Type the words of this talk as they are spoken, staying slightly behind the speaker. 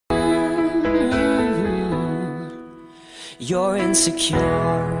You're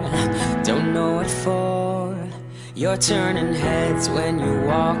insecure, don't know what for. You're turning heads when you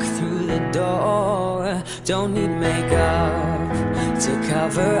walk through the door. Don't need makeup to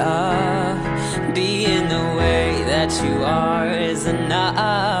cover up. Being the way that you are is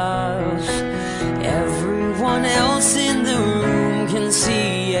enough. Everyone else in the room can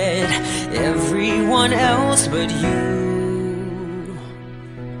see it, everyone else but you.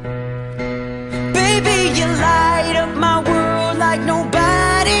 Baby, you light up my world like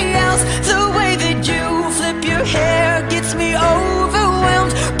nobody else. The way that you flip your hair gets me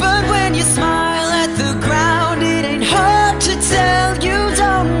overwhelmed. But when you smile at the ground, it ain't hard to tell. You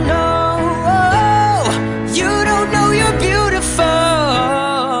don't know, you don't know you're beautiful.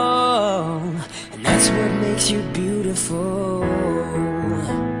 And that's what makes you beautiful.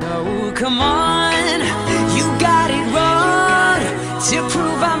 Oh, come on, you got it wrong. To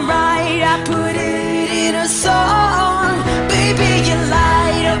prove I'm right, I put it in a song. Baby, you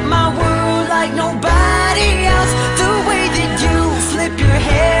light up my world like nobody else. The way that you flip your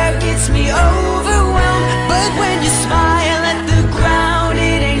hair gets me overwhelmed. But when you smile at the ground,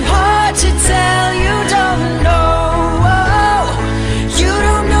 it ain't hard to tell. You don't know, you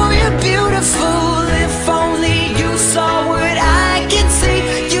don't know you're beautiful. If only you saw what I can see,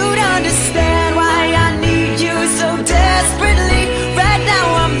 you'd understand why I need you so desperately. Right now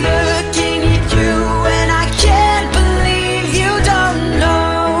I'm looking at you and I can't believe you don't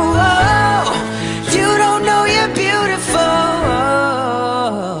know, you don't know you're beautiful.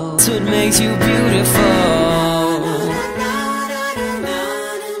 That's what makes you beautiful.